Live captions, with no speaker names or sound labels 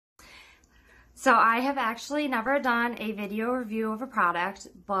So I have actually never done a video review of a product,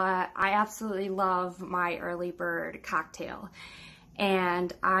 but I absolutely love my EarlyBird cocktail.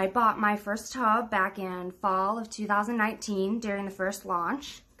 And I bought my first tub back in fall of 2019 during the first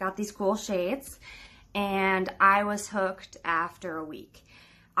launch. Got these cool shades, and I was hooked after a week.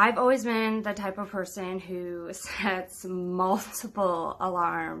 I've always been the type of person who sets multiple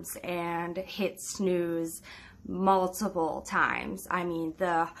alarms and hits snooze multiple times. I mean,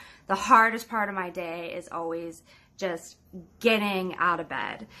 the hardest part of my day is always just getting out of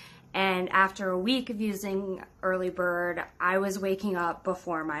bed. And after a week of using EarlyBird, I was waking up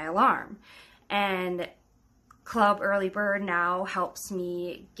before my alarm. And Club EarlyBird now helps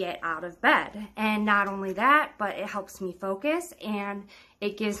me get out of bed. And not only that, but it helps me focus and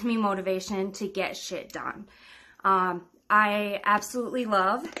it gives me motivation to get shit done. I absolutely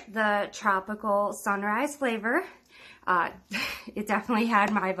love the tropical sunrise flavor. It definitely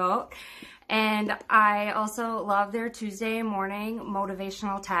had my vote. And I also love their Tuesday morning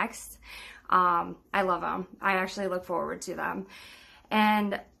motivational texts. I love them. I actually look forward to them.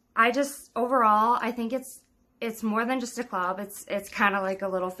 And overall, I think it's more than just a club. It's kind of like a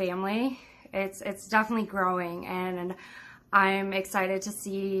little family. It's definitely growing, and I'm excited to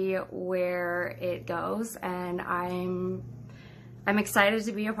see where it goes, and I'm excited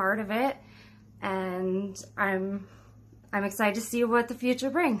to be a part of it, and I'm excited to see what the future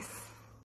brings.